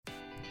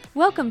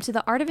Welcome to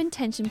the Art of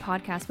Intention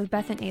podcast with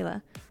Beth and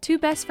Ayla, two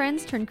best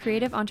friends turned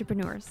creative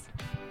entrepreneurs.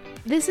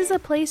 This is a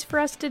place for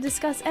us to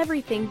discuss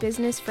everything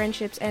business,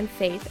 friendships, and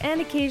faith,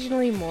 and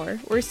occasionally more.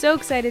 We're so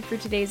excited for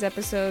today's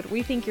episode.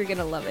 We think you're going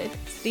to love it.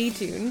 Stay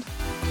tuned.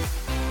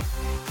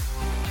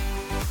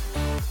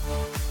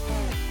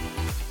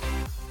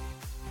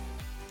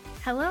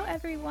 Hello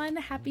everyone,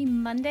 happy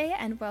Monday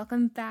and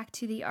welcome back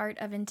to the Art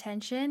of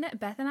Intention.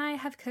 Beth and I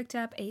have cooked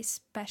up a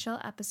special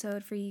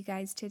episode for you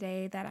guys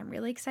today that I'm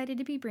really excited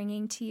to be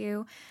bringing to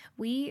you.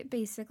 We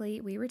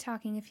were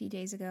talking a few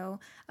days ago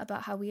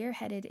about how we are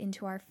headed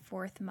into our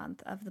 4th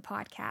month of the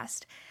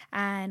podcast.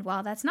 And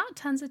while that's not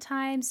tons of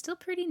time, still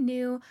pretty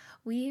new,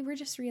 we were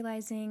just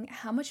realizing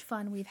how much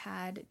fun we've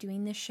had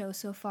doing this show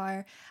so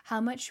far, how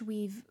much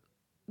we've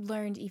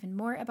learned even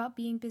more about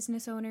being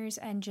business owners,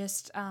 and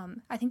just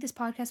I think this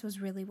podcast was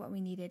really what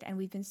we needed, and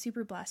we've been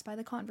super blessed by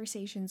the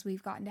conversations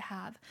we've gotten to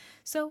have.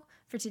 So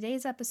for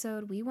today's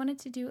episode, we wanted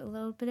to do a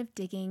little bit of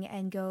digging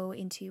and go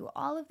into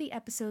all of the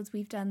episodes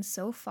we've done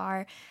so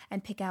far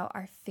and pick out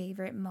our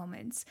favorite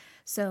moments.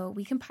 So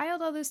we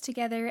compiled all those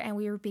together, and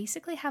we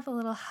basically have a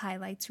little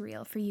highlights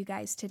reel for you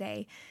guys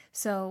today.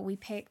 So we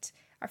picked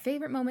our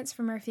favorite moments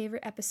from our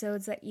favorite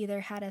episodes that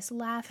either had us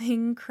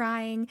laughing,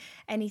 crying,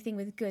 anything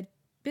with good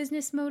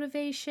business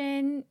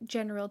motivation,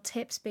 general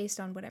tips based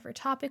on whatever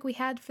topic we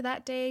had for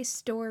that day,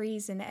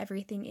 stories, and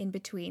everything in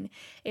between.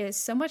 It was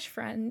so much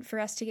fun for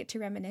us to get to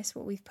reminisce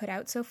what we've put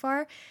out so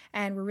far,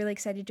 and we're really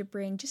excited to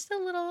bring just a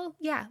little,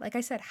 like I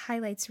said,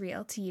 highlights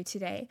reel to you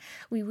today.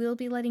 We will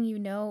be letting you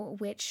know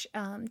which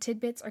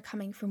tidbits are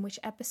coming from which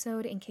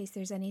episode. In case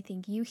there's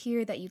anything you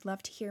hear that you'd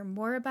love to hear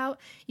more about,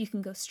 you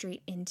can go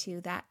straight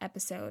into that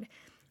episode.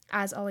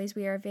 As always,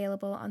 we are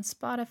available on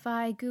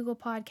Spotify, Google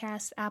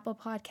Podcasts, Apple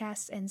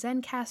Podcasts, and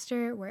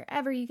Zencastr,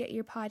 wherever you get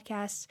your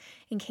podcasts.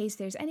 In case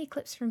there's any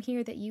clips from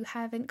here that you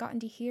haven't gotten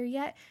to hear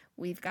yet,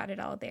 we've got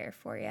it all there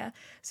for you.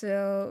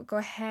 So go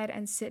ahead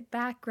and sit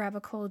back, grab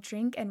a cold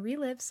drink, and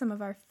relive some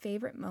of our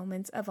favorite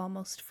moments of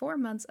almost 4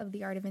 months of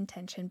the Art of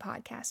Intention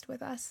podcast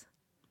with us.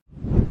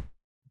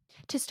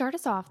 To start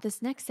us off,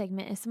 this next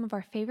segment is some of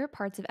our favorite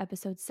parts of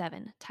episode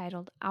 7,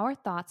 titled Our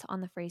Thoughts on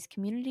the Phrase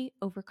Community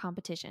Over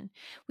Competition.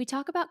 We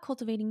talk about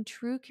cultivating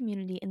true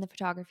community in the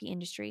photography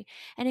industry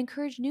and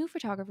encourage new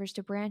photographers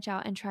to branch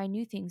out and try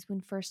new things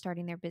when first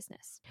starting their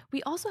business.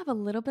 We also have a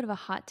little bit of a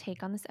hot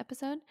take on this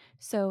episode,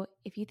 so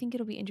if you think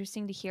it'll be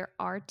interesting to hear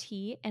our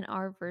tea and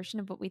our version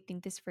of what we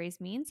think this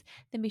phrase means,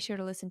 then be sure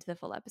to listen to the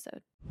full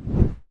episode.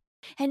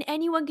 And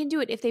anyone can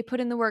do it if they put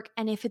in the work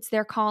and if it's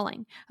their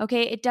calling,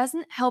 okay? It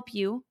doesn't help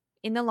you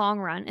in the long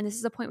run, and this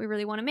is a point we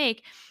really want to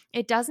make,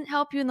 it doesn't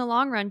help you in the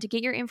long run to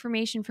get your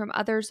information from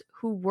others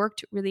who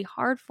worked really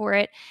hard for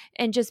it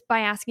and just by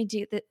asking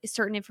to get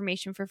certain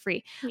information for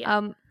free.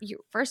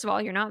 First of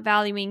all, you're not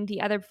valuing the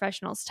other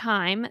professionals'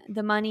 time,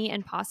 the money,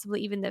 and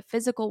possibly even the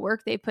physical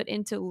work they put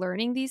into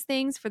learning these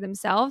things for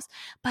themselves,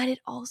 but it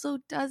also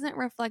doesn't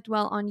reflect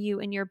well on you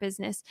and your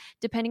business.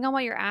 Depending on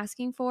what you're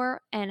asking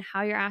for and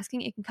how you're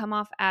asking, it can come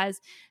off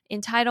as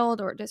entitled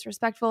or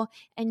disrespectful,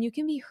 and you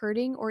can be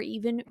hurting or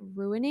even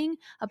ruining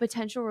a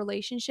potential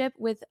relationship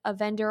with a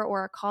vendor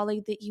or a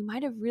colleague that you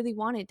might have really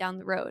wanted down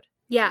the road.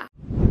 Yeah.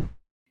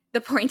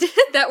 The point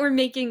that we're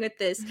making with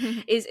this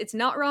is it's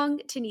not wrong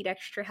to need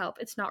extra help.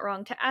 It's not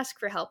wrong to ask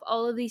for help,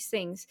 all of these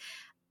things.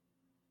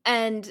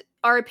 And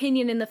our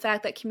opinion in the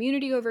fact that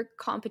community over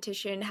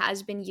competition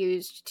has been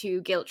used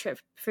to guilt trip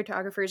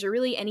photographers or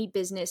really any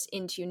business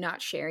into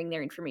not sharing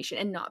their information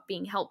and not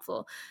being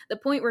helpful. The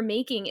point we're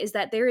making is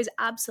that there is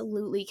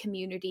absolutely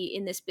community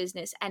in this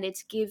business, and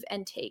it's give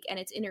and take, and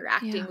it's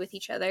interacting with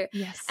each other.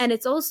 Yes. And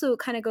it's also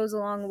kind of goes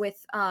along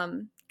with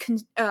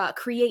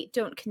create,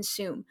 don't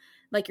consume.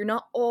 Like, you're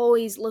not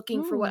always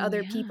looking for what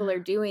other people are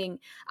doing.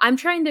 I'm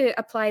trying to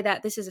apply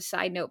that. This is a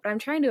side note, but I'm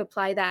trying to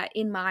apply that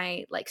in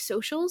my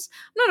socials.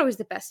 I'm not always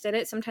the best at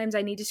it. Sometimes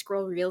I need to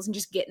scroll reels and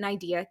just get an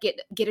idea,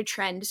 get a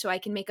trend so I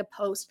can make a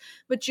post.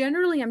 But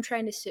generally, I'm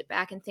trying to sit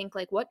back and think,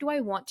 what do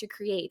I want to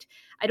create?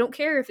 I don't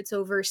care if it's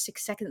over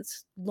 6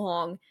 seconds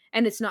long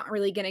and it's not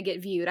really going to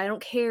get viewed. I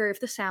don't care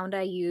if the sound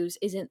I use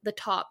isn't the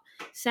top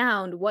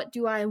sound. What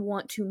do I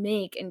want to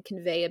make and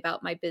convey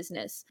about my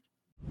business?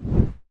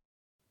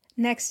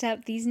 Next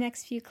up, these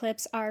next few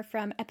clips are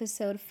from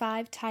episode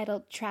 5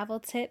 titled Travel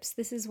Tips.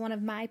 This is one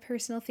of my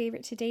personal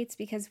favorite to dates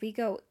because we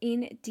go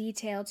in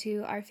detail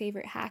to our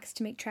favorite hacks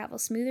to make travel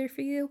smoother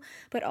for you,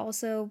 but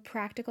also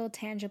practical,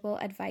 tangible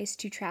advice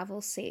to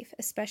travel safe,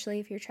 especially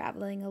if you're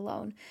traveling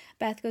alone.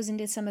 Beth goes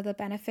into some of the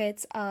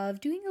benefits of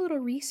doing a little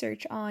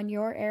research on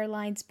your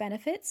airline's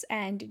benefits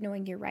and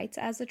knowing your rights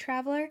as a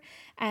traveler,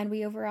 and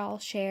we overall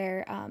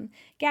share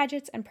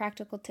gadgets and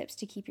practical tips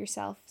to keep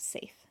yourself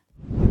safe.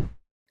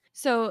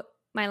 So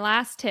my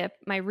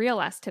real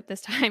last tip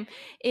this time,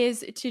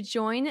 is to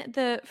join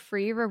the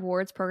free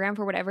rewards program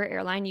for whatever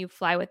airline you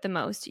fly with the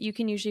most. You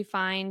can usually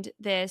find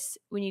this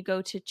when you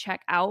go to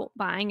check out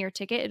buying your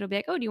ticket. It'll be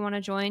like, oh, do you want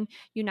to join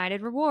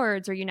United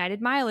Rewards or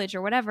United Mileage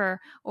or whatever?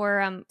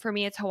 Or for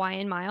me, it's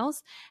Hawaiian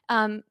Miles.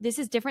 This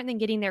is different than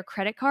getting their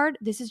credit card.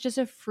 This is just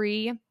a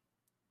free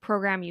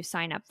program you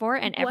sign up for,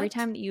 and every What?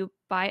 time that you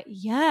buy,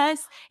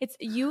 yes, it's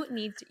you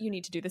need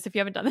to do this if you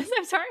haven't done this.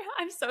 I'm sorry,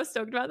 I'm so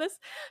stoked about this.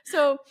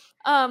 So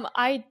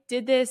I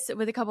did this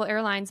with a couple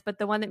airlines, but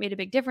the one that made a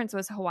big difference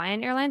was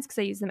Hawaiian Airlines, because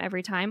I use them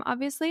every time,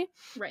 obviously.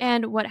 Right.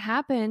 And what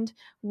happened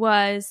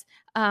was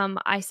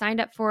I signed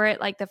up for it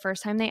like the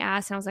first time they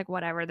asked, and I was like,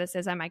 whatever this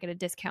is, I might get a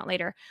discount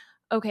later.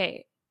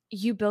 Okay,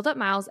 you build up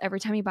miles every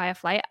time you buy a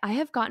flight. I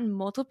have gotten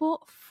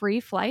multiple free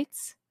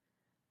flights,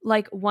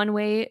 like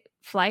one-way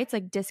flights,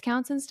 like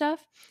discounts and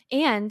stuff.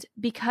 And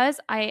because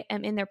I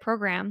am in their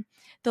program,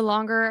 the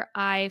longer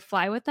I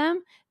fly with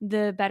them,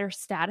 the better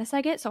status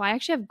I get. So I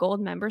actually have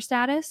gold member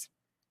status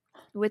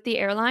with the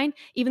airline,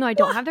 even though I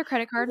don't have their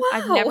credit card.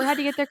 I've Wow. never had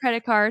to get their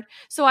credit card.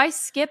 So I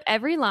skip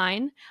every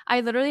line. I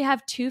literally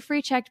have 2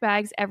 free checked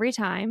bags every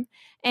time.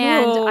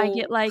 And I Whoa.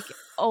 get like,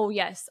 oh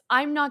yes,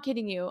 I'm not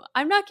kidding you.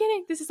 I'm not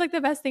kidding. This is like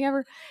the best thing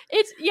ever.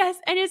 It's yes,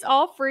 and it's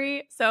all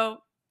free. So,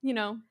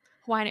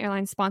 Hawaiian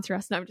Airlines sponsor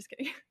us. No, I'm just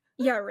kidding.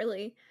 Yeah,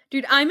 really.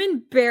 Dude, I'm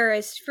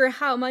embarrassed for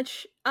how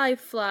much I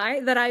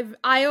fly that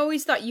I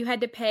always thought you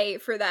had to pay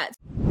for that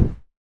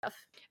stuff.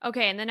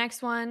 Okay, and the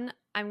next one,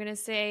 I'm going to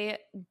say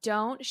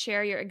don't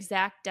share your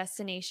exact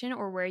destination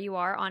or where you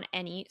are on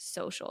any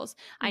socials.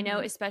 I know,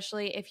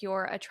 especially if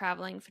you're a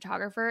traveling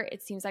photographer,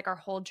 it seems like our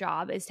whole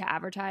job is to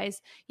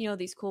advertise,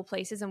 these cool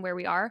places and where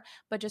we are.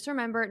 But just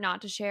remember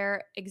not to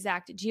share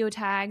exact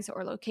geotags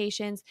or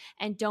locations,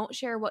 and don't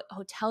share what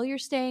hotel you're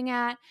staying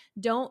at.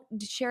 Don't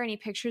share any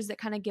pictures that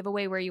kind of give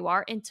away where you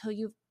are until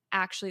you've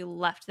actually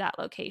left that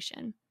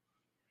location.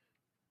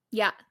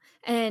 Yeah.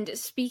 And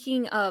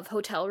speaking of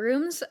hotel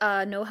rooms,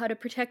 know how to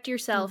protect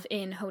yourself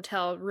in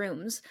hotel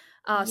rooms.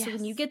 So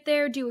when you Yes. get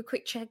there, do a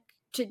quick check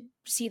to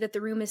see that the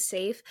room is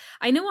safe.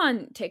 I know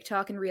on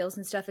TikTok and Reels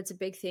and stuff, it's a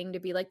big thing to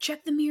be like,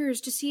 check the mirrors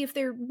to see if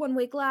they're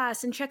one-way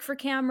glass and check for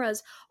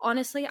cameras.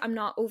 Honestly, I'm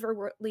not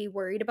overly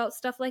worried about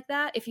stuff like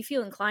that. If you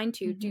feel inclined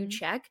to, do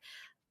check.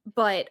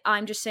 But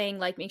I'm just saying,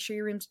 like, make sure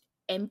your room's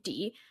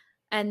empty,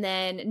 and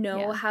then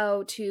know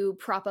how to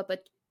prop up a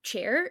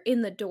chair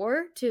in the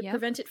door to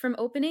prevent it from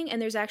opening.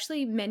 And there's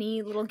actually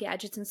many little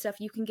gadgets and stuff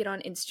you can get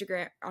on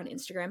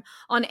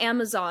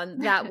Amazon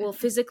that will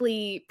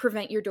physically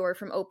prevent your door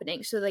from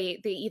opening. So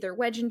they either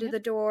wedge into the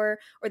door,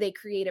 or they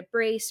create a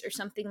brace or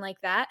something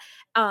like that,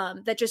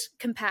 that just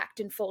compact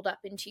and fold up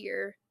into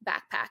your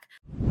backpack.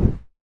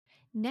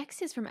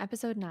 Next is from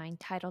episode 9,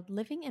 titled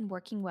Living and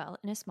Working Well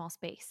in a Small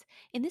Space.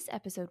 In this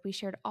episode, we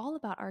shared all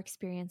about our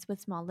experience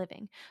with small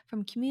living,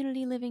 from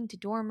community living to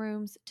dorm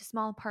rooms to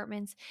small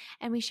apartments,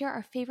 and we share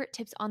our favorite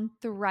tips on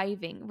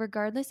thriving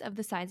regardless of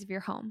the size of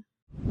your home.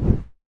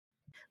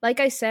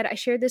 Like I said, I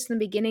shared this in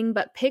the beginning,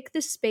 but pick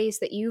the space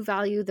that you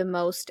value the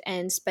most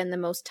and spend the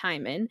most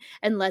time in,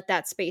 and let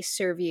that space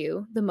serve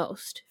you the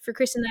most. For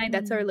Chris and I,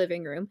 that's our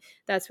living room.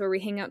 That's where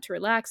we hang out to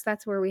relax.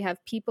 That's where we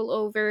have people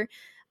over.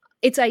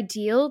 It's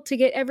ideal to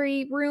get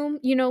every room,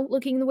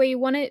 looking the way you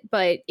want it,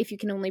 but if you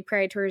can only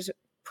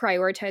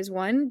prioritize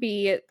one,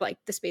 be it like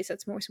the space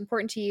that's most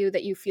important to you,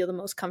 that you feel the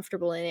most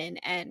comfortable in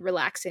and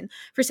relax in.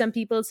 For some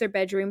people, it's their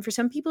bedroom. For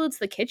some people, it's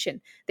the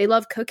kitchen. They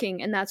love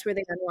cooking, and that's where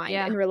they unwind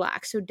and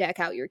relax. So deck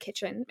out your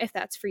kitchen if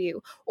that's for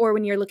you. Or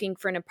when you're looking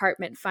for an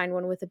apartment, find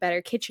one with a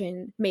better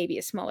kitchen, maybe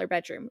a smaller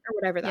bedroom, or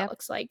whatever that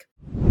looks like.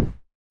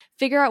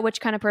 Figure out which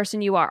kind of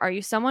person you are. Are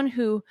you someone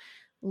who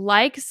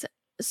likes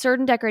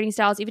certain decorating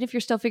styles, even if you're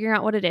still figuring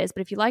out what it is,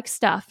 but if you like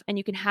stuff and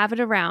you can have it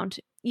around,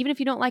 even if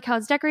you don't like how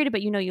it's decorated,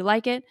 but you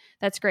like it,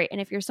 that's great. And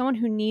if you're someone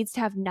who needs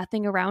to have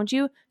nothing around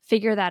you,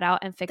 figure that out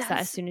and fix that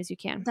as soon as you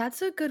can.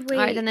 That's a good way.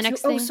 All right, then the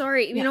next thing. Oh,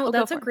 sorry.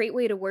 That's a great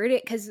way to word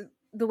it, because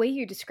the way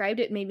you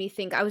described it made me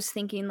think. I was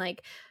thinking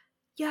like,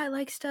 yeah, I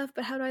like stuff,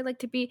 but how do I like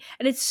to be?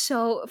 And it's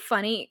so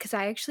funny because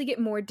I actually get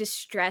more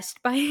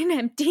distressed by an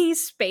empty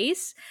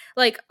space.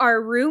 Like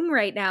our room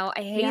right now,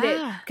 I hate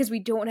it because we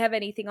don't have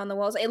anything on the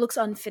walls. It looks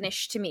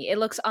unfinished to me. It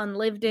looks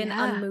unlived in,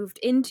 unmoved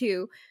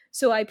into.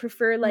 So I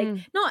prefer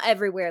not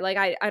everywhere. Like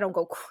I don't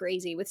go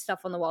crazy with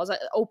stuff on the walls.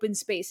 Open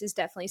space is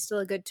definitely still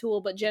a good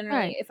tool, but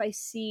generally if I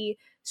see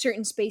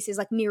certain spaces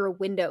like near a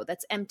window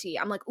that's empty,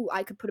 I'm like, ooh,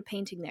 I could put a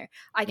painting there.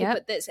 I could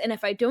put this. And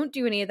if I don't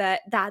do any of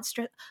that,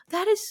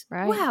 that is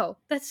wow,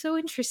 that's so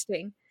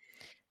interesting.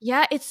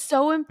 Yeah, it's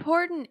so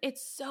important.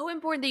 It's so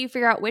important that you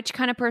figure out which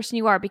kind of person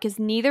you are, because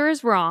neither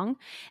is wrong.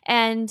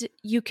 And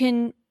you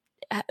can,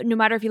 no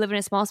matter if you live in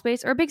a small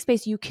space or a big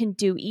space, you can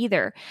do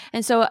either.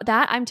 And so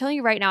that, I'm telling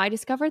you right now, I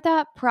discovered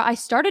that. I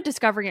started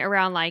discovering it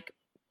around like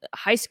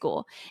high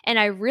school, and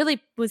I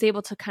really was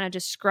able to kind of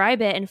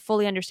describe it and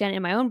fully understand it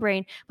in my own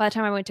brain by the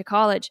time I went to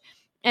college.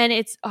 And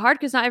it's hard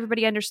because not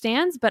everybody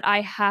understands, but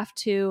I have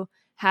to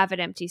have an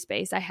empty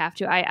space.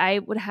 I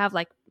would have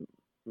like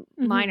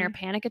minor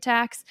panic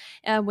attacks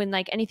when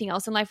like anything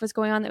else in life was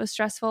going on that was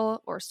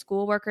stressful, or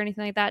schoolwork or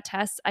anything like that,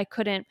 tests.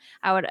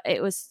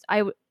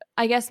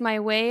 I guess my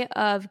way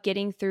of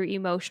getting through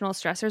emotional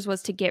stressors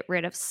was to get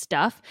rid of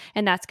stuff.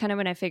 And that's kind of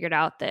when I figured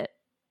out that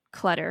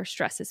clutter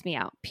stresses me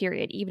out,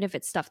 period, even if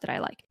it's stuff that I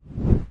like.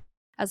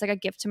 as like a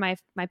gift to my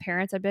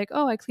parents. I'd be like,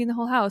 oh, I cleaned the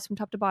whole house from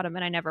top to bottom,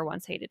 and I never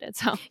once hated it.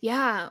 So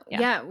yeah,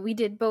 we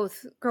did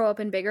both grow up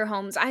in bigger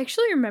homes. I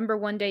actually remember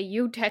one day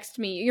you texted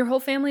me, your whole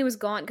family was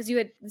gone because you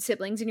had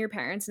siblings and your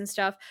parents and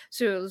stuff,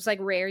 so it was like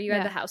rare you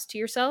had the house to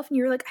yourself, and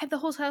you were like, I have the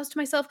whole house to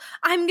myself,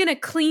 I'm gonna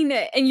clean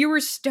it, and you were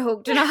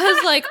stoked, and I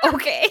was like,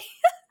 okay.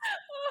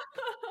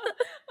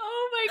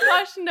 Oh my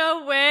gosh,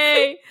 no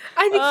way.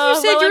 I think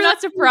you said you're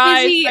not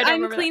surprised. busy.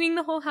 I'm cleaning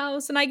the whole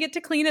house and I get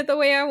to clean it the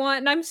way I want,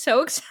 and I'm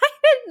so excited.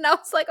 And I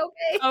was like,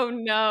 okay. Oh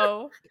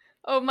no.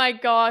 Oh my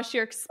gosh,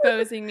 you're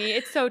exposing me.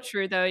 It's so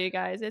true though, you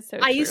guys. It's so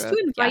true. I used to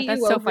invite you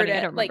so over funny.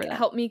 to like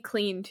help me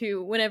clean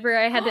too. Whenever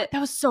I had to, that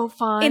was so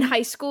fun. In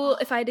high school,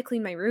 if I had to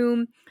clean my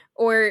room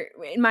or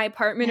in my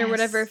apartment or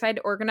whatever, if I had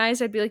to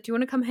organize, I'd be like, do you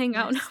want to come hang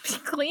out and help me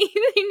clean?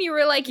 And you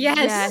were like,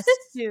 yes.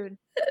 Dude.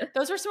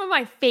 Those were some of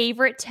my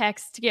favorite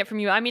texts to get from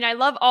you. I mean, I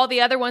love all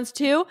the other ones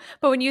too,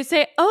 but when you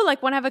say, oh,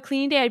 like want to have a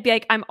cleaning day, I'd be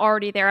like, I'm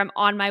already there. I'm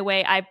on my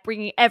way. I'm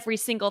bringing every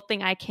single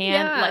thing I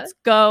can. Yeah. Let's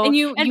go. And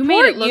you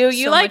made it look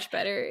so much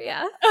better.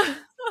 Yeah.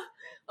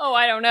 Oh,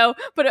 I don't know.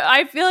 But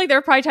I feel like there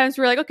are probably times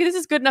where you're like, okay, this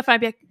is good enough. And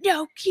I'd be like,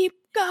 no, keep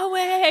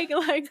going.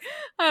 Like,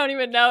 I don't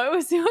even know. It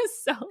was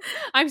so,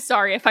 I'm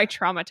sorry if I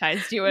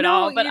traumatized you at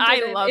all, but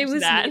I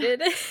loved that.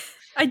 Needed.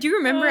 I do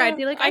remember I'd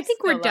be like, I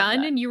think we're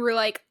done. And you were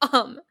like,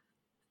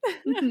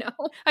 no.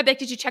 I'd be like,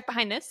 did you check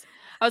behind this?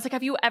 I was like,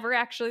 have you ever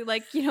actually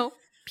like,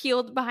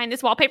 peeled behind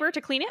this wallpaper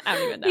to clean it? I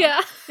don't even know.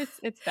 Yeah.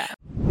 It's bad.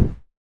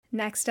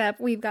 Next up,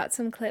 we've got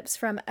some clips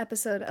from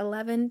episode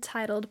 11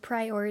 titled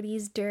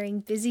Priorities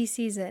During Busy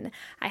Season.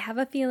 I have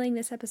a feeling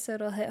this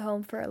episode will hit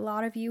home for a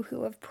lot of you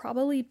who have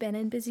probably been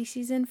in busy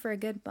season for a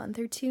good month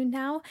or two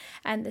now,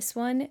 and this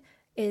one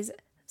is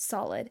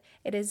solid.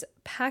 It is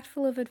packed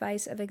full of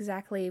advice of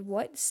exactly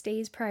what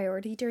stays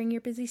priority during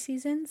your busy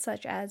season,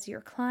 such as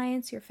your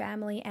clients, your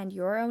family, and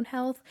your own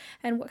health,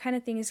 and what kind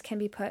of things can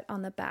be put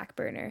on the back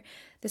burner.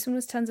 This one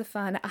was tons of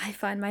fun. I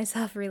find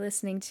myself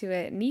re-listening to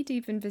it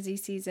knee-deep in busy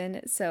season,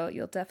 so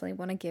you'll definitely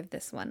want to give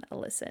this one a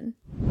listen.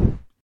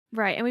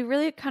 Right. And we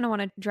really kind of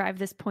want to drive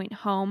this point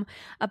home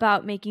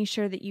about making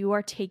sure that you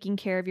are taking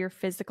care of your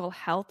physical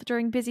health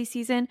during busy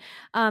season,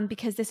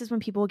 because this is when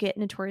people get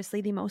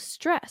notoriously the most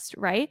stressed,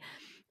 right?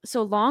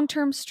 So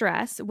long-term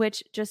stress,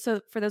 which just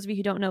so for those of you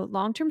who don't know,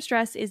 long-term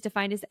stress is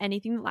defined as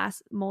anything that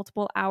lasts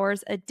multiple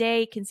hours a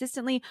day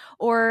consistently,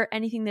 or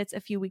anything that's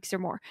a few weeks or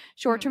more.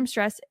 Short-term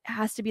stress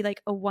has to be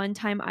like a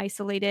one-time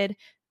isolated,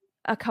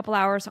 a couple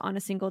hours on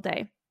a single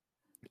day.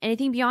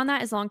 Anything beyond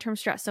that is long-term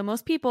stress. So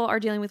most people are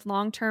dealing with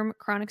long-term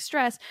chronic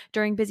stress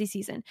during busy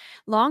season.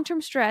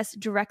 Long-term stress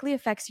directly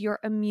affects your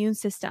immune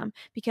system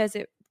because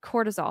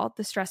cortisol,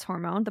 the stress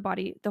hormone,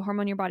 the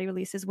hormone your body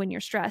releases when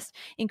you're stressed,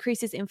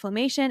 increases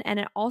inflammation, and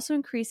it also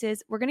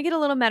increases, we're going to get a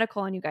little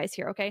medical on you guys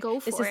here, okay? Go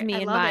for this is it.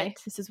 me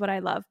this is what I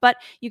love. But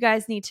you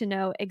guys need to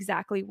know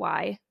exactly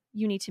why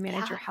you need to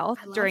manage your health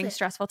during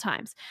stressful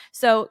times.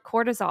 So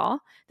cortisol,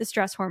 the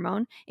stress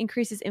hormone,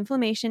 increases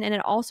inflammation, and it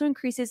also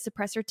increases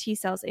suppressor T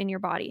cells in your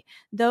body.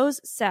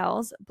 Those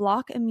cells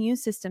block immune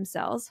system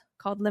cells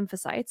called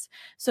lymphocytes.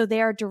 So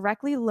they are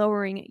directly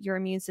lowering your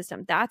immune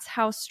system. That's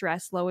how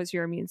stress lowers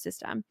your immune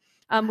system,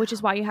 which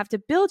is why you have to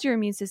build your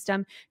immune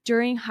system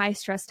during high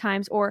stress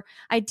times, or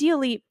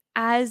ideally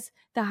as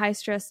the high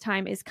stress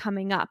time is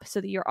coming up,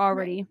 so that you're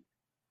already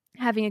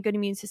having a good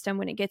immune system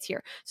when it gets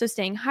here. So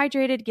staying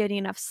hydrated, getting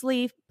enough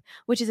sleep,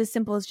 which is as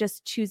simple as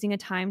just choosing a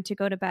time to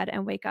go to bed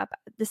and wake up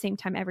at the same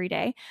time every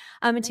day.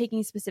 And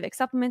taking specific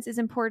supplements is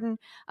important.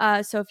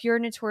 So if you're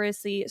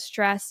notoriously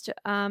stressed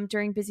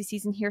during busy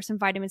season, here are some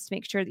vitamins to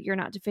make sure that you're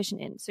not deficient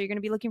in. So you're going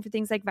to be looking for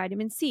things like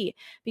vitamin C,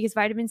 because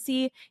vitamin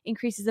C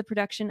increases the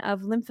production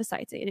of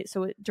lymphocytes.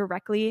 So it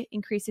directly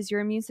increases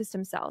your immune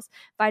system cells.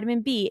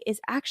 Vitamin B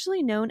is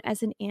actually known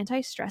as an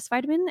anti-stress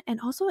vitamin and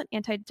also an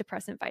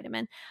antidepressant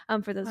vitamin,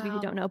 for those of you who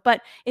don't know.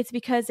 But it's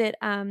because it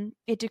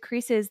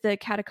decreases the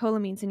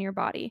catecholamines in your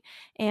body,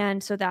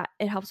 and so that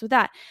it helps with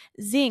that.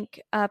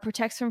 Zinc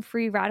protects from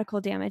free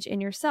radical damage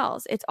in your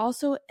cells. It's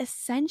also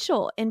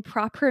essential in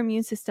proper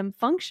immune system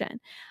function.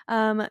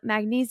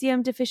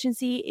 Magnesium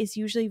deficiency is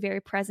usually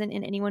very present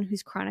in anyone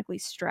who's chronically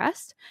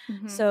stressed.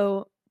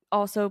 So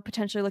also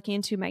potentially looking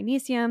into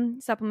magnesium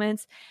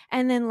supplements.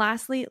 And then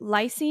lastly,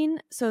 lysine.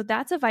 So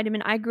that's a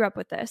vitamin. I grew up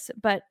with this,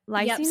 but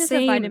lysine is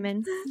a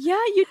vitamin. Yeah,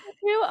 you do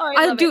too?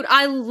 Oh,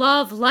 I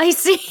love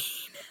lysine.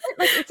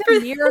 Like, it's a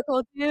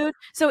miracle, dude.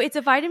 So it's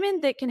a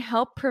vitamin that can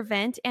help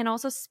prevent and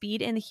also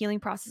speed in the healing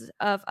process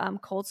of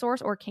cold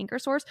sores or canker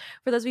sores.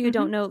 For those of you who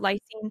don't know,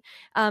 lysine,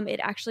 it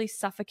actually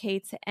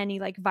suffocates any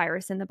like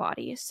virus in the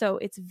body. So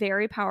it's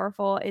very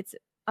powerful. It's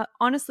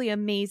honestly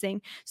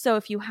amazing. So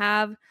if you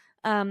have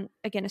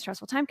again, a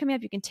stressful time coming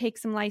up, you can take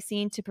some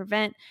lysine to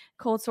prevent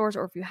cold sores,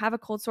 or if you have a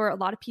cold sore, a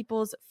lot of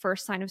people's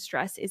first sign of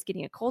stress is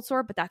getting a cold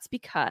sore, but that's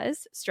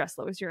because stress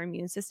lowers your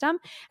immune system,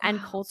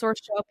 and cold sores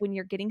show up when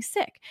you're getting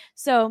sick.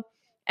 So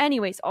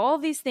anyways, all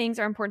of these things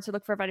are important to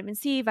look for: vitamin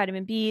C,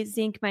 vitamin B,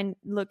 zinc.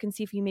 Look and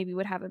see if you maybe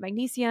would have a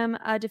magnesium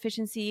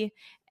deficiency,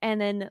 and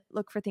then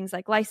look for things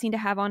like lysine to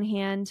have on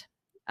hand.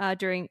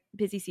 during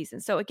busy season.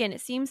 So again,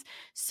 it seems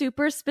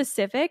super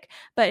specific,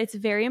 but it's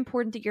very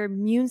important that your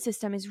immune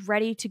system is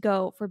ready to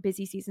go for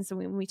busy season. So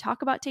when we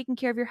talk about taking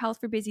care of your health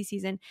for busy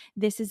season,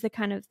 this is the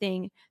kind of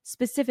thing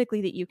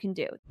specifically that you can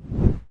do.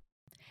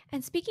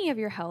 And speaking of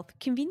your health,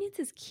 convenience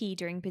is key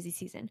during busy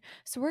season.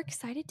 So we're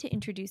excited to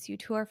introduce you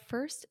to our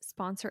first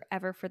sponsor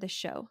ever for the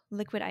show,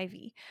 Liquid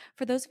IV.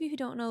 For those of you who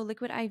don't know,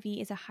 Liquid IV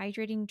is a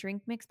hydrating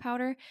drink mix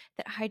powder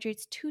that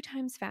hydrates 2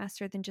 times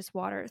faster than just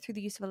water through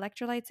the use of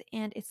electrolytes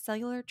and its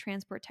cellular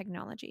transport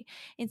technology.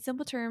 In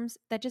simple terms,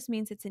 that just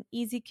means it's an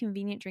easy,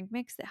 convenient drink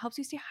mix that helps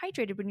you stay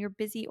hydrated when you're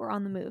busy or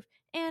on the move.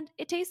 And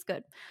it tastes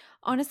good.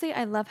 Honestly,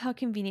 I love how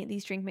convenient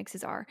these drink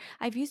mixes are.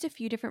 I've used a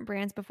few different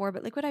brands before,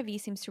 but Liquid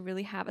IV seems to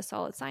really have a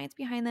solid science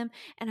behind them,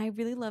 and I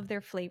really love their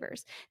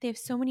flavors. They have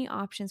so many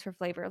options for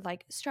flavor,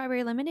 like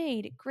strawberry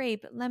lemonade,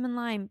 grape, lemon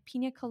lime,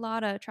 pina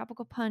colada,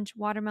 tropical punch,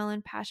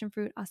 watermelon, passion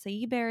fruit,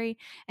 acai berry,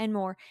 and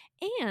more.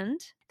 And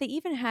they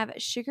even have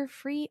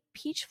sugar-free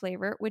peach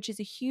flavor, which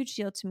is a huge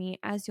deal to me.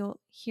 As you'll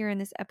hear in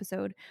this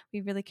episode, we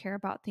really care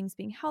about things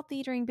being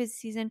healthy during busy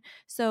season.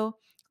 So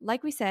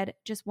like we said,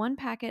 just 1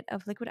 packet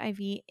of Liquid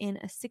IV in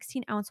a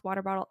 16-ounce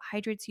water bottle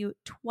hydrates you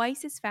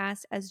twice as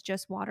fast as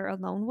just water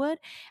alone would.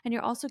 And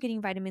you're also getting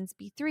vitamins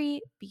B3,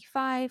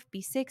 B5,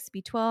 B6,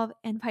 B12,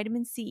 and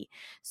vitamin C.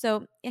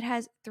 So it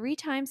has 3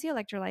 times the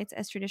electrolytes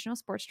as traditional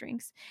sports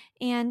drinks,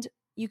 and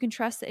you can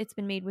trust that it's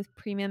been made with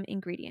premium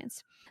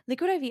ingredients.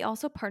 Liquid IV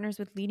also partners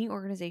with leading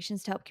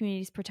organizations to help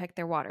communities protect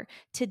their water.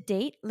 To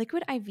date,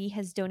 Liquid IV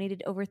has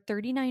donated over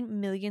 39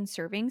 million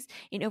servings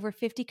in over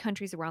 50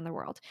 countries around the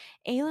world.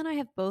 Ayla and I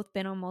have both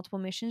been on multiple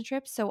mission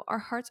trips, so our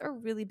hearts are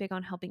really big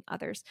on helping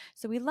others.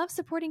 So we love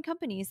supporting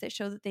companies that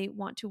show that they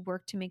want to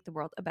work to make the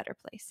world a better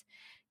place.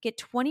 Get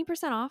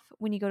 20% off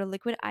when you go to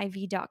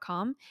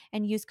liquidiv.com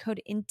and use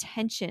code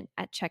INTENTION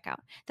at checkout.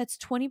 That's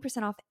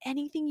 20% off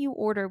anything you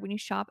order when you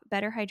shop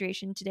Better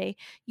Hydration today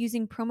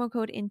using promo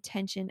code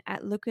INTENTION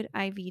at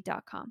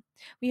liquidiv.com.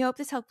 We hope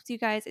this helps you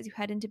guys as you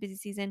head into busy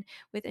season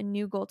with a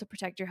new goal to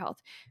protect your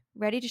health.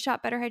 Ready to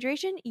shop Better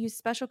Hydration? Use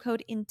special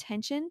code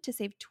INTENTION to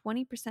save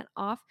 20%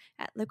 off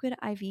at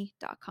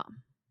liquidiv.com.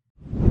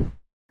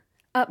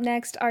 Up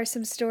next are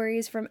some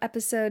stories from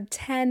episode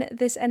 10.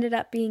 This ended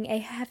up being a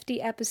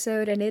hefty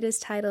episode, and it is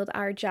titled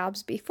Our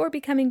Jobs Before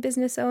Becoming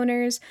Business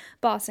Owners,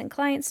 boss and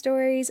client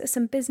stories,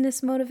 some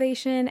business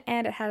motivation,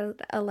 and it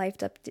had a life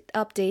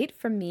update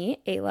from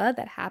me, Ayla,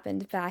 that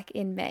happened back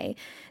in May.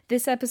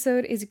 This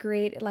episode is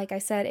great. Like I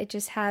said, it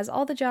just has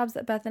all the jobs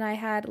that Beth and I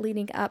had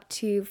leading up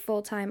to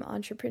full-time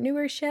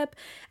entrepreneurship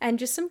and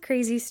just some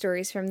crazy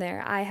stories from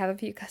there. I have a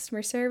few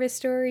customer service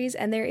stories,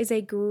 and there is a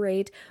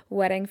great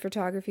wedding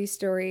photography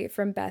story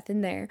from Beth in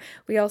there.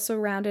 We also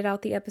rounded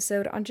out the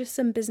episode on just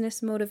some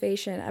business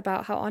motivation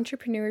about how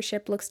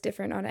entrepreneurship looks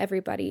different on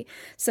everybody.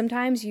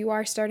 Sometimes you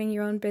are starting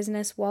your own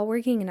business while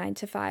working a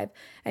 9-to-5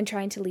 and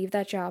trying to leave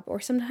that job, or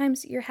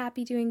sometimes you're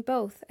happy doing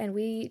both. And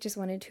we just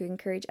wanted to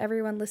encourage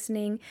everyone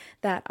listening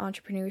that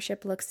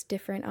entrepreneurship looks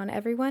different on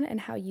everyone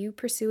and how you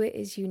pursue it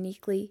is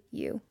uniquely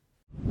you.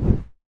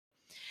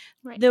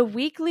 Right. The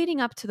week leading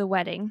up to the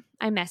wedding,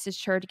 I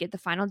messaged her to get the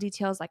final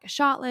details like a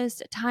shot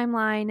list, a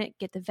timeline,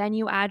 get the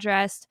venue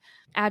address,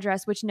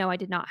 which no, I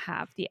did not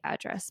have the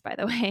address, by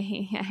the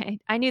way.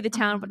 I knew the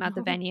town, but not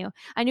the venue.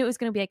 I knew it was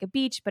going to be like a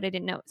beach, but I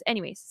didn't know.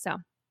 Anyways, so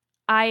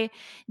I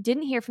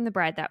didn't hear from the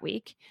bride that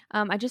week.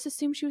 I just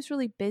assumed she was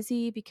really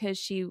busy because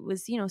she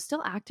was,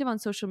 still active on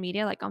social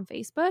media, like on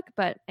Facebook.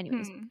 But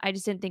anyways, I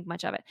just didn't think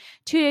much of it.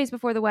 2 days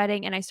before the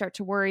wedding, and I start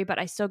to worry, but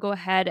I still go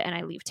ahead and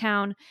I leave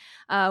town.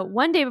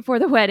 1 day before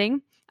the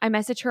wedding, I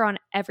messaged her on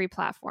every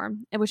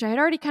platform, which I had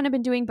already kind of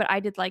been doing, but I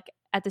did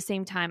at the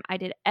same time, I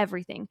did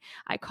everything.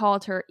 I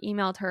called her,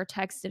 emailed her,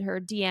 texted her,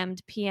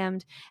 DM'd,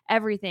 PM'd,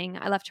 everything.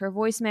 I left her a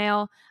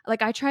voicemail.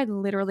 I tried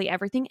literally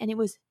everything, and it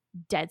was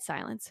dead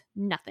silence.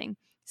 Nothing.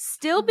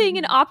 Still being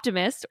an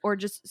optimist or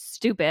just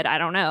stupid, I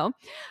don't know.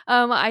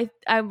 I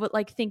would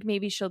think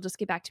maybe she'll just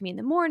get back to me in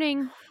the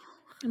morning.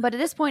 But at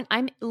this point,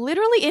 I'm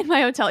literally in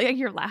my hotel. Yeah,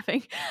 you're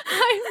laughing.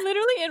 I'm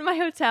literally in my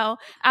hotel,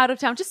 out of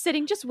town, just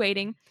sitting, just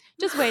waiting.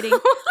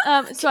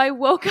 So I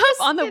woke up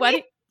on the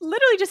wedding,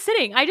 literally just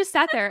sitting. I just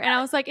sat there and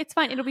I was like, it's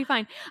fine. It'll be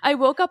fine. I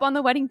woke up on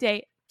the wedding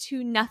day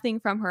to nothing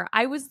from her.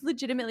 I was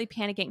legitimately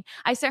panicking.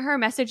 I sent her a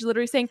message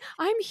literally saying,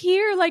 I'm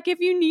here. If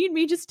you need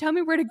me, just tell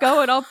me where to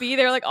go and I'll be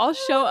there. I'll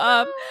show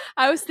up.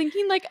 I was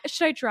thinking,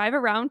 should I drive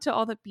around to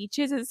all the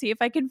beaches and see if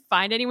I can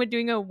find anyone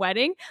doing a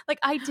wedding?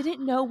 I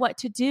didn't know what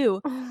to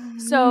do.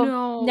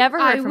 So never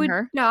heard from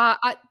her. Not.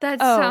 That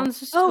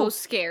sounds so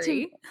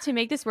scary. To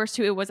make this worse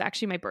too, it was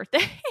actually my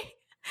birthday.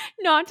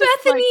 Not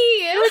Bethany.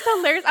 It was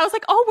hilarious. I was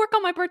like, I'll work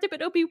on my birthday, but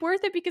it'll be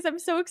worth it because I'm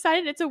so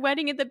excited. It's a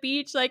wedding at the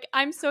beach.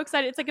 I'm so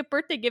excited. It's like a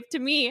birthday gift to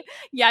me.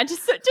 Yeah,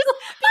 just because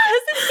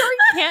the story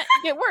can't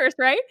get worse,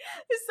 right?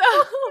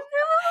 So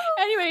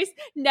anyways,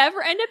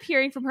 never end up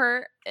hearing from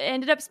her.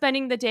 Ended up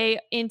spending the day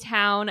in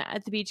town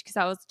at the beach because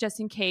I was just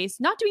in case,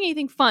 not doing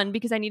anything fun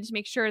because I needed to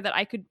make sure that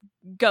I could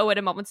go at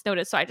a moment's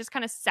notice. So I just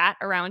kind of sat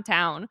around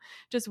town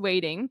just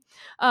waiting.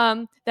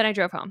 Then I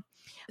drove home.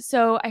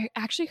 So I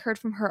actually heard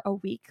from her a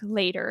week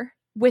later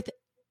with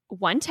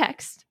one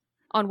text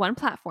on one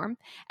platform,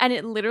 and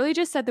it literally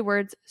just said the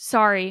words,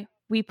 "Sorry,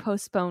 we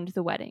postponed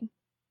the wedding."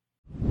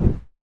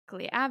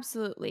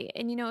 Absolutely.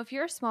 And if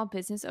you're a small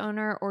business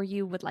owner, or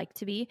you would like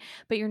to be,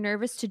 but you're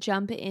nervous to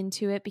jump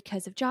into it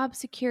because of job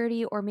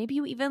security, or maybe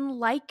you even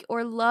like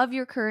or love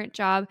your current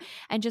job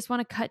and just want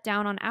to cut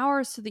down on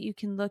hours so that you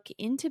can look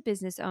into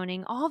business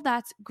owning, all of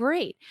that's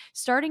great.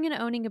 Starting and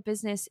owning a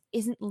business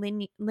isn't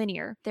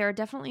linear. There are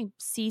definitely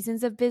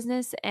seasons of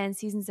business and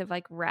seasons of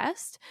like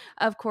rest.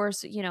 Of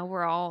course,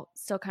 we're all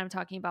still kind of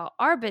talking about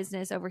our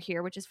business over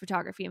here, which is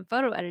photography and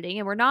photo editing,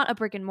 and we're not a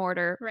brick and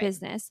mortar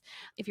business.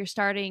 If you're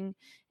starting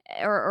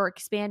or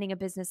expanding a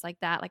business like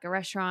that, like a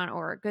restaurant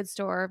or a goods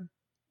store,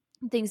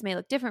 things may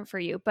look different for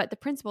you, but the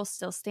principle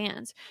still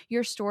stands.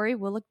 Your story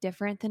will look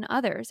different than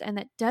others, and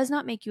that does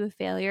not make you a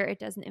failure. It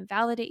doesn't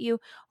invalidate you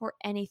or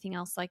anything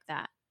else like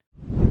that.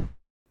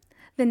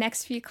 The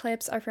next few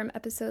clips are from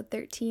episode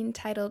 13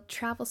 titled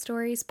Travel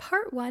Stories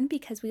Part 1,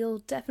 because we will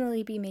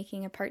definitely be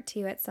making a part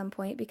 2 at some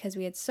point, because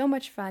we had so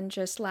much fun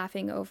just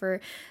laughing over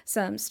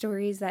some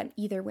stories that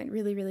either went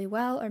really, really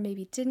well or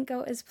maybe didn't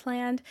go as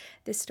planned.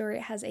 This story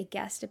has a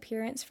guest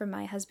appearance from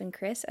my husband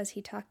Chris, as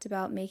he talked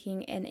about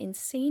making an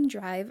insane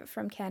drive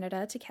from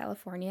Canada to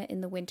California in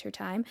the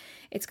wintertime.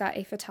 It's got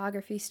a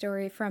photography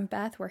story from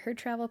Beth where her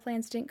travel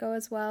plans didn't go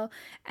as well,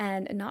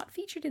 and not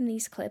featured in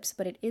these clips,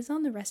 but it is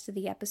on the rest of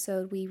the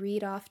episode. We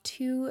read off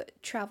 2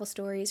 travel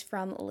stories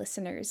from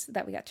listeners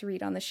that we got to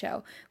read on the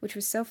show, which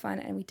was so fun,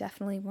 and we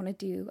definitely want to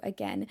do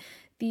again.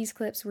 These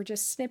clips were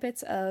just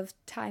snippets of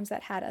times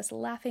that had us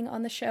laughing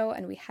on the show,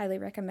 and we highly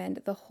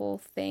recommend the whole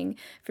thing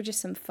for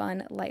just some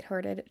fun,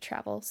 lighthearted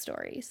travel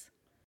stories.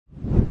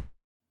 And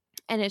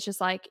it's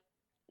just like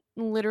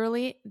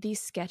literally the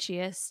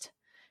sketchiest,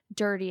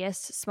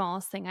 dirtiest,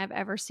 smallest thing I've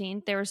ever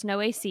seen. There was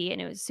no AC,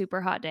 and it was a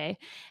super hot day,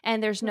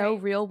 and there's no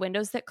real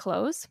windows that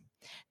close.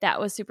 That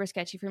was super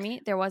sketchy for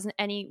me. There wasn't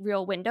any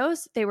real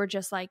windows. They were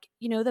just like,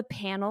 the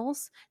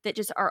panels that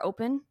just are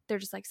open. They're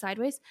just like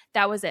sideways.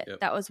 That was it. Yep.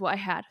 That was what I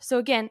had. So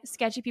again,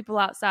 sketchy people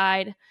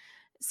outside,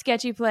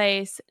 sketchy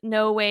place,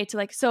 no way to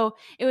like, so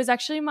it was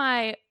actually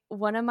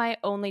one of my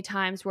only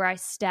times where I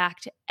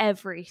stacked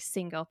every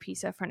single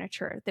piece of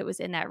furniture that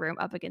was in that room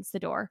up against the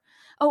door.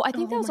 Oh, I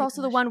think that was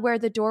also the one where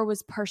the door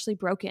was partially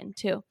broken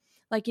too.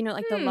 Like,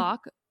 like the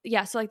lock.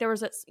 Yeah. So like there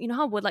was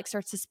how wood like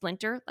starts to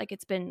splinter, like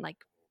it's been like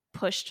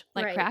pushed,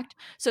 like cracked.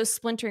 So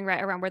splintering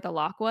right around where the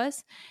lock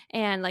was.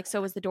 And like, so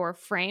was the door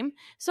frame.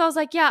 So I was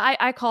like, yeah,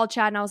 I called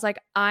Chad and I was like,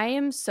 I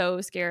am so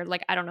scared.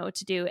 Like, I don't know what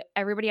to do.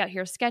 Everybody out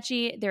here is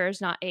sketchy. There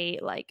is not a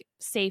like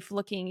safe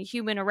looking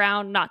human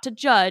around, not to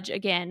judge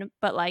again,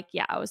 but like,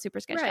 yeah, I was super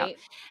sketched out.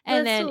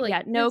 And then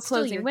no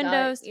closing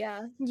windows.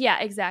 Yeah,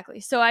 exactly.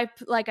 So I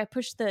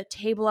pushed the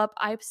table up.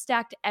 I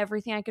stacked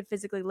everything I could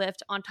physically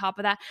lift on top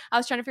of that. I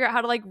was trying to figure out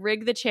how to like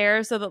rig the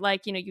chair so that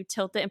like, you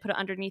tilt it and put it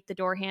underneath the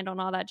door handle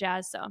and all that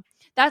jazz. So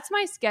that's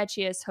my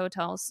sketchiest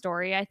hotel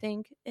story, I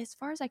think, as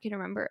far as I can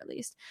remember at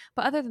least.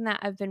 But other than that,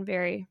 I've been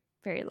very,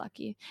 very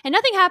lucky. And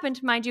nothing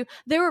happened, mind you.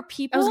 There were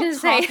people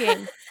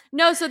talking.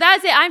 No, so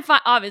that's it. I'm fine.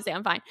 Obviously,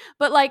 I'm fine.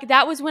 But like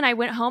that was when I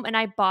went home and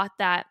I bought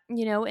that,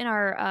 in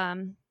our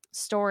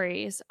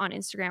stories on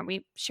Instagram,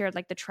 we shared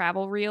like the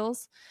travel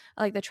reels,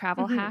 like the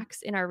travel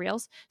hacks in our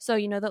reels. So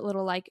that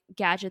little like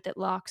gadget that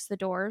locks the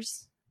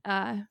doors.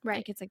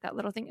 Like it's like that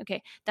little thing.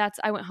 Okay,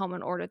 I went home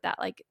and ordered that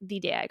like the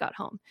day I got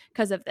home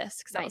because of this.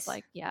 Because I was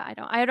like, yeah,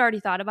 I had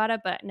already thought about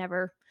it, but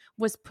never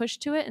was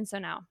pushed to it, and so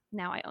now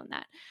I own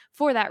that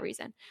for that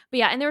reason. But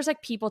yeah, and there was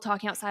like people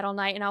talking outside all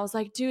night, and I was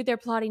like, dude, they're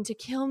plotting to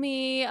kill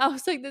me. I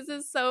was like,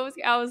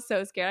 I was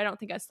so scared. I don't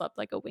think I slept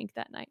like a wink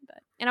that night,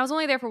 and I was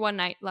only there for one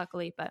night,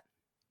 luckily. But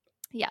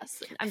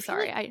yes, I'm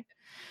sorry, I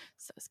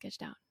so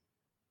sketched out.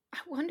 I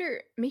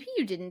wonder, maybe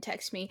you didn't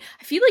text me.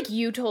 I feel like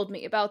you told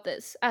me about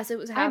this as it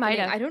was happening. I might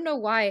have. I don't know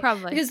why.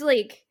 Probably. Because,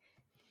 like,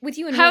 with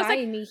you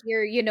and me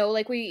here,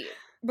 like,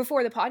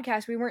 before the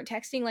podcast, we weren't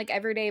texting, like,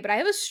 every day, but I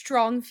have a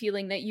strong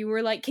feeling that you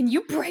were like, can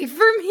you pray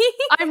for me?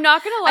 I'm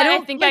not going to lie.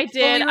 I think I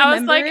did. I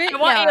was like, I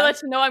want Ayla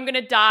to know I'm going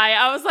to die.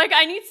 I was like,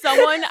 I need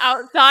someone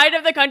outside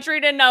of the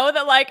country to know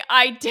that, like,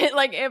 I did,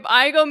 like, if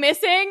I go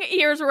missing,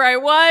 here's where I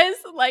was.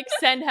 Like,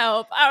 send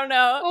help. I don't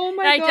know. Oh,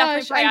 my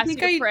gosh. I definitely asked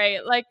you to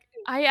pray. Like,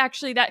 I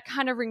actually, that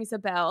kind of rings a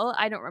bell.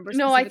 I don't remember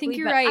specifically. No, I think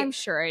you're right. I'm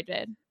sure I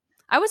did.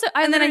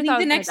 And then I think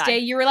the next day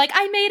you were like,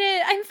 I made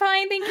it. I'm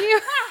fine. Thank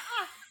you.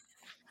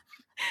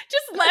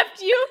 Just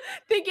left you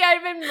thinking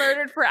I'd been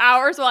murdered for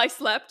hours while I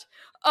slept.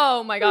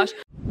 Oh my gosh.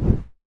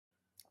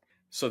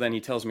 So then he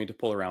tells me to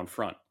pull around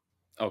front.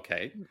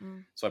 Okay.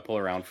 So I pull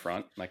around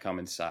front and I come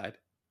inside,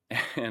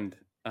 and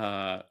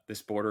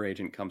this border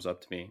agent comes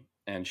up to me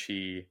and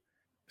she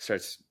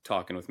starts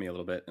talking with me a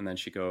little bit. And then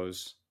she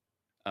goes,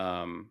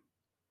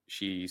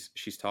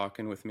 she's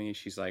talking with me.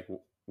 She's like,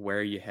 where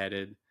are you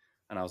headed?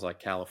 And I was like,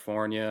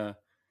 California.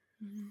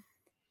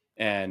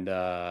 And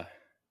blah,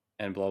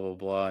 blah,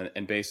 blah.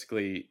 And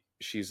basically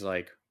she's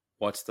like,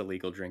 what's the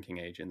legal drinking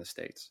age in the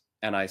States?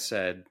 And I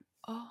said,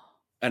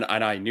 and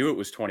I knew it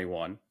was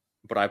 21.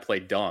 but I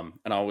played dumb,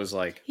 and I was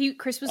like,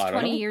 Chris was I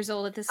don't 20 know. years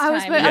old at this I time.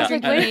 was, Yeah, like,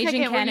 Drinking wait a age in second,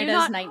 were you Canada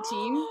not- is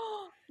 19.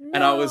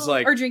 And I was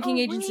like, Or drinking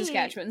age in wait.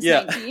 Saskatchewan is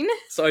Yeah. 19.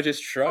 so I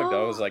just shrugged.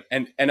 I was like,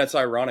 and it's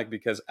ironic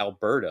because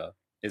Alberta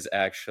is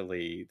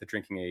actually, the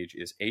drinking age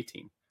is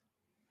 18.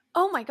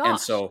 Oh my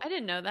gosh. so- I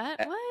didn't know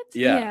that. What?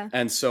 Yeah.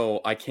 And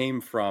so I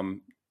came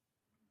from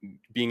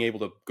being able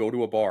to go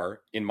to a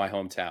bar in my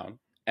hometown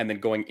and then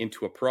going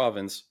into a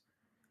province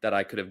that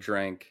I could have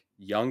drank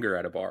younger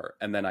at a bar,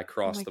 and then I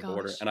crossed the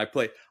border, gosh. and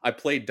I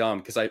played dumb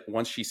because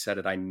once she said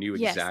it, I knew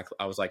Yes. exactly.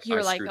 I was like, You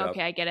were I like, screwed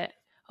okay, up. I get it.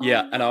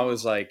 Yeah, Oh, and I no.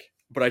 was like,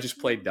 but I just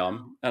played Oh,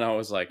 dumb, and I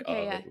was like,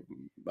 Okay, yeah.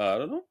 I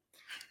don't know.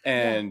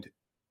 And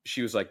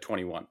she was like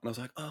 21, and I was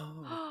like,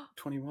 oh,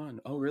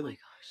 21. Oh, Oh my really?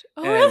 gosh.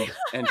 Oh, really?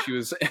 And she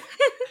was,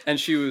 and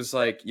she was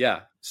like,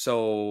 yeah.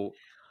 So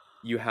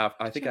you have,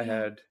 I think I Sure.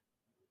 had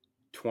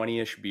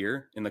 20-ish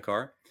beer in the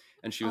car,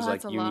 and she was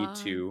like, that's a you need lot.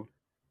 to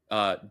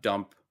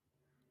dump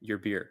your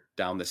beer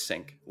down the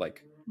sink.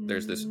 Like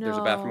there's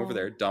a bathroom over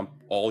there. Dump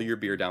all your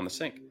beer down the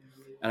sink.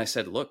 And I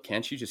said, look,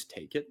 can't you just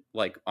take it?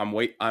 Like I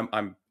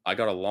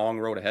got a long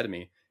road ahead of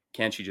me.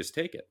 Can't you just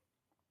take it?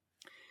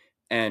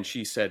 And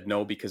she said,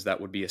 no, because that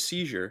would be a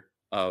seizure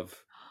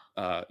of,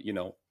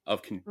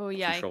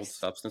 controlled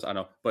substance. I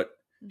know, but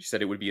she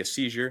said it would be a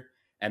seizure,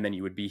 and then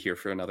you would be here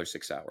for another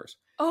 6 hours.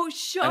 Oh,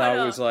 shut And up.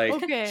 I was like,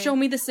 okay. Show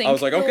me the sink. I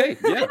was like, okay,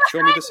 yeah,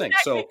 show me the sink.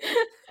 So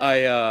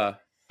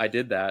I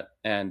did that,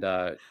 and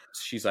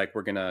she's like,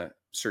 we're gonna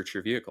search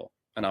your vehicle,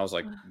 and I was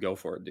like, go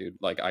for it, dude.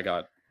 Like I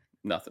got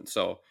nothing.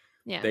 So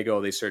Yeah.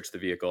 they search the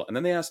vehicle, and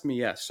then they asked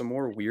me some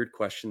more weird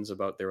questions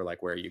about, they were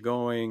like, where are you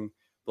going?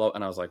 Blah.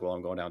 And I was like, well,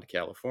 I'm going down to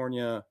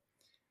California.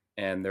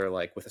 And they're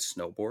like, with a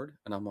snowboard,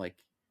 and I'm like,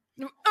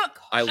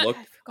 I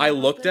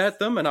looked at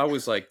them, and I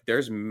was like,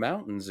 there's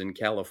mountains in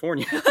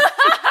California. You're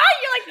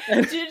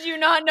like, did you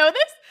not know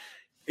this?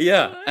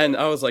 Yeah, and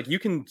I was like, you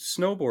can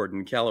snowboard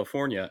in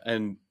California,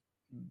 and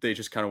they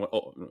just kind of went,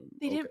 oh,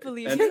 They didn't okay.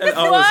 believe and, you. and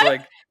I was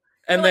like,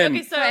 and You're then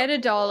like, okay, so I had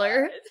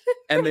 $1.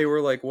 and they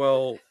were like,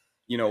 well,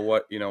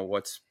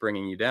 what's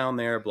bringing you down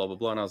there, blah blah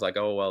blah. And I was like,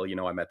 oh,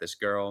 well, I met this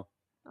girl,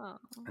 Oh.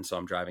 and so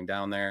I'm driving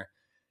down there.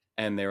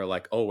 And they were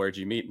like, oh, where'd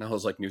you meet? And I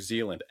was like, New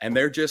Zealand. And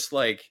they're just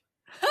like,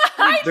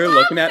 they're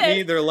looking at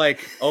me, they're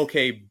like,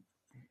 okay,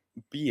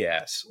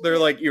 BS. They're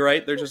like, you're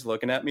right. They're just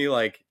looking at me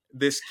like,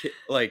 this kid,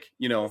 like,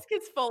 This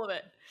kid's full of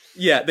it.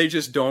 yeah, they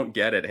just don't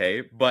get it.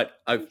 Hey, but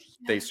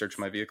they search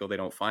my vehicle, they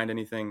don't find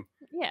anything.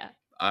 Yeah.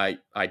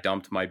 I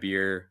dumped my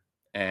beer,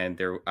 and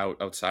they're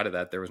outside of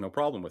that, there was no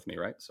problem with me,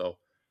 right? So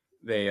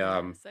they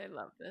Yes, I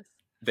love this.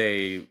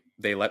 they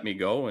let me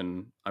go,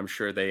 and I'm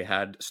sure they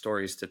had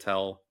stories to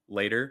tell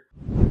later.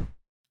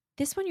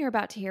 This one you're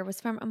about to hear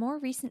was from a more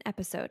recent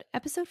episode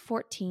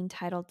 14,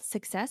 titled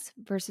Success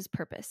versus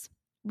Purpose.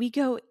 We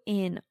go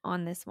in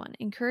on this one,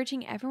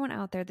 encouraging everyone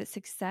out there that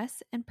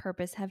success and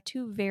purpose have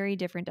two very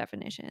different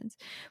definitions.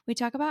 We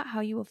talk about how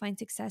you will find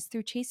success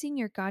through chasing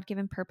your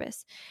God-given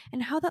purpose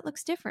and how that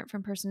looks different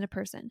from person to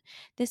person.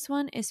 This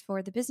one is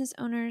for the business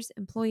owners,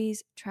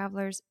 employees,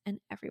 travelers, and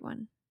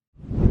everyone.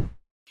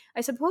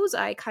 I suppose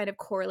I kind of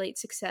correlate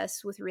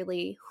success with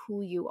really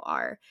who you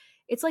are.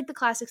 It's like the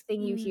classic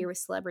thing you hear with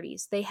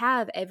celebrities. They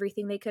have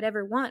everything they could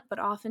ever want, but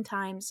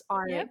oftentimes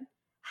aren't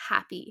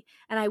happy.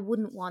 And I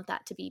wouldn't want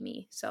that to be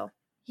me. So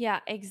Yeah,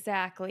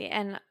 exactly.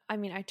 And I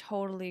mean, I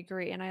totally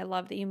agree. And I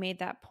love that you made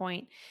that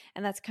point.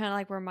 And that's kind of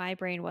like where my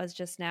brain was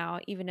just now,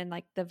 even in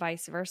like the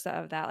vice versa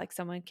of that. Like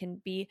someone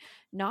can be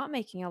not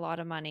making a lot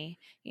of money,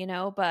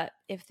 but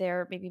if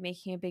they're maybe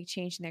making a big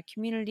change in their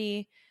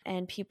community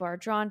and people are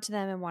drawn to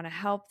them and want to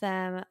help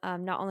them,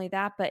 not only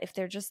that, but if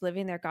they're just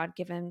living their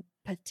God-given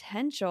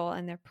potential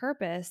and their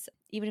purpose,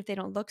 even if they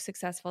don't look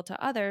successful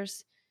to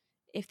others,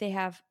 if they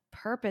have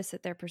purpose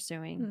that they're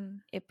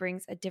pursuing, it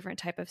brings a different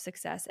type of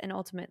success and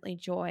ultimately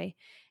joy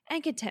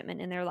and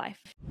contentment in their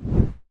life.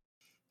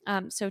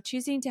 So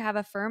choosing to have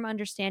a firm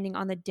understanding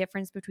on the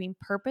difference between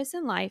purpose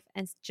in life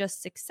and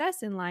just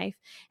success in life,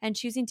 and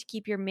choosing to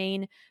keep your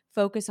main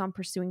focus on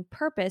pursuing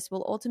purpose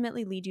will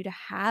ultimately lead you to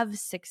have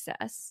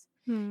success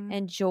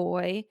and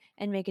joy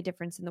and make a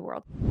difference in the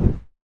world.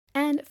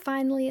 And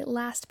finally,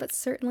 last but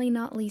certainly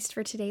not least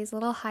for today's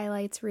little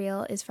highlights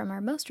reel is from our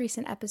most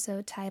recent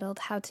episode titled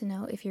How to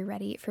Know If You're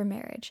Ready for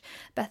Marriage.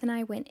 Beth and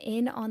I went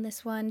in on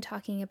this one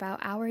talking about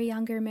our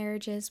younger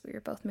marriages. We were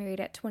both married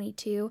at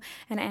 22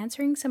 and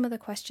answering some of the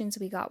questions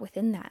we got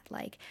within that,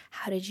 like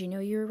how did you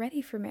know you were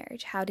ready for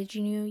marriage? How did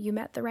you know you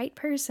met the right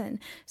person?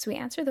 So we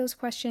answer those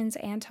questions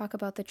and talk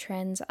about the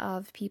trends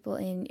of people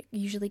in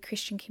usually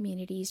Christian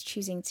communities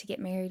choosing to get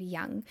married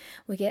young.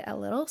 We get a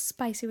little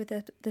spicy with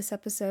this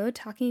episode,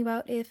 talking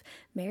about if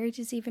marriage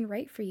is even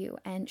right for you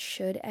and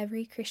should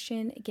every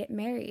Christian get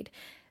married.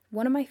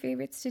 One of my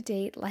favorites to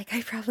date, like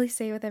I probably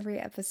say with every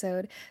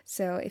episode.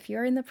 So if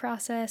you're in the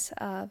process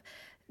of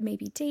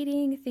maybe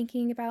dating,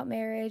 thinking about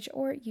marriage,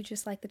 or you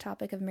just like the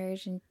topic of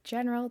marriage in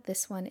general,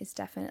 this one is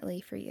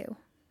definitely for you.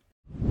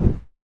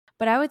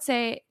 But I would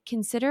say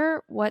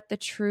consider what the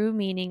true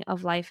meaning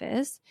of life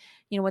is,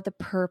 what the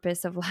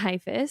purpose of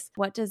life is.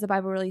 What does the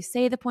Bible really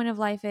say the point of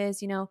life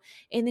is?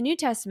 In the New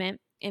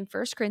Testament, in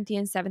 1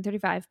 Corinthians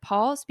 7:35,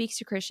 Paul speaks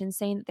to Christians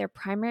saying that their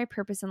primary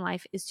purpose in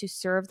life is to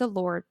serve the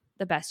Lord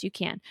the best you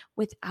can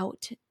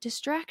without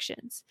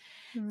distractions.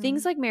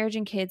 Things like marriage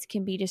and kids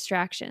can be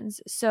distractions.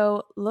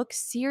 So look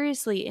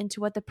seriously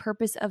into what the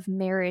purpose of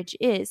marriage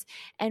is,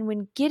 and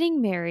when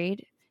getting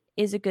married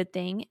is a good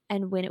thing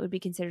and when it would be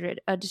considered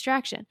a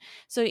distraction.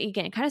 So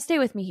again, kind of stay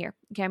with me here.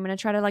 Okay, I'm going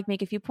to try to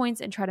make a few points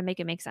and try to make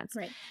it make sense.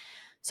 Right.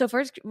 So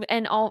first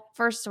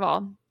of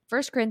all,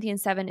 1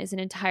 Corinthians 7 is an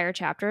entire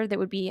chapter that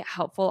would be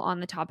helpful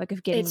on the topic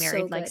of getting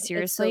married.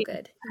 Seriously, it's so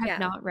good. If you have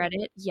not read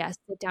it, yes,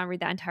 sit down,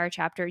 read that entire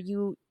chapter.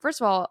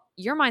 First of all,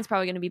 your mind's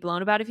probably going to be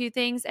blown about a few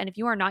things. And if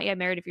you are not yet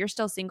married, if you're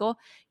still single,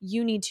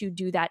 you need to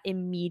do that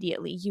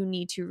immediately. You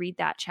need to read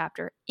that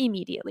chapter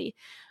immediately.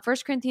 1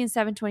 Corinthians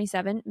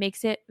 7:27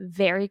 makes it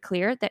very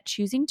clear that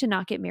choosing to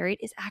not get married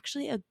is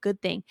actually a good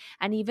thing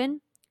and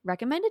even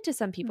recommended to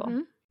some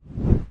people.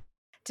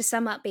 To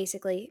sum up,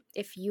 basically,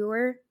 if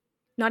you're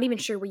not even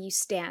sure where you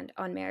stand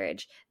on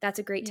marriage, that's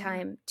a great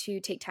time to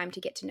take time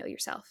to get to know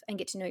yourself and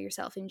get to know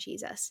yourself in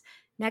Jesus.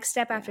 Next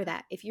step after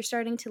that, if you're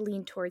starting to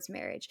lean towards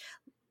marriage,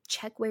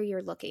 check where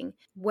you're looking.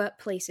 What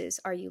places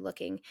are you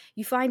looking?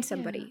 You find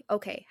somebody,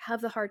 okay,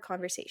 have the hard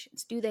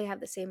conversations. Do they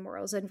have the same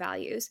morals and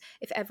values?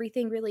 If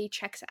everything really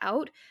checks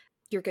out,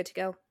 you're good to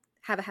go.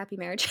 Have a happy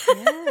marriage.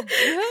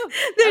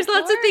 There's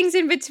lots of things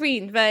in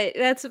between, but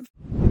that's...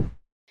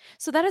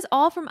 So that is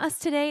all from us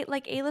today.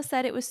 Like Ayla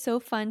said, it was so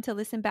fun to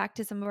listen back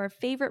to some of our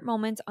favorite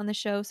moments on the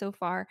show so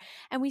far,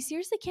 and we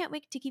seriously can't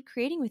wait to keep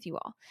creating with you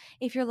all.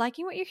 If you're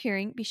liking what you're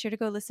hearing, be sure to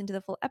go listen to the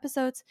full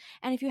episodes,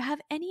 and if you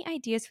have any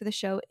ideas for the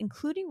show,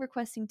 including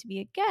requesting to be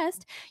a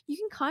guest, you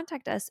can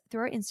contact us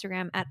through our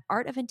Instagram at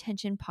Art of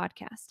Intention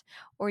Podcast,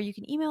 or you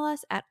can email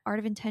us at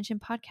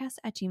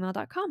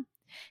artofintentionpodcast@gmail.com.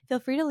 Feel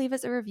free to leave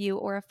us a review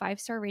or a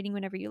 5-star rating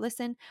whenever you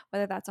listen,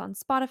 whether that's on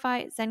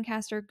Spotify,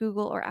 Zencastr,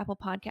 Google, or Apple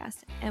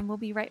Podcasts. And we'll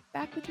be right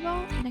back with you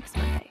all next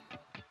Monday.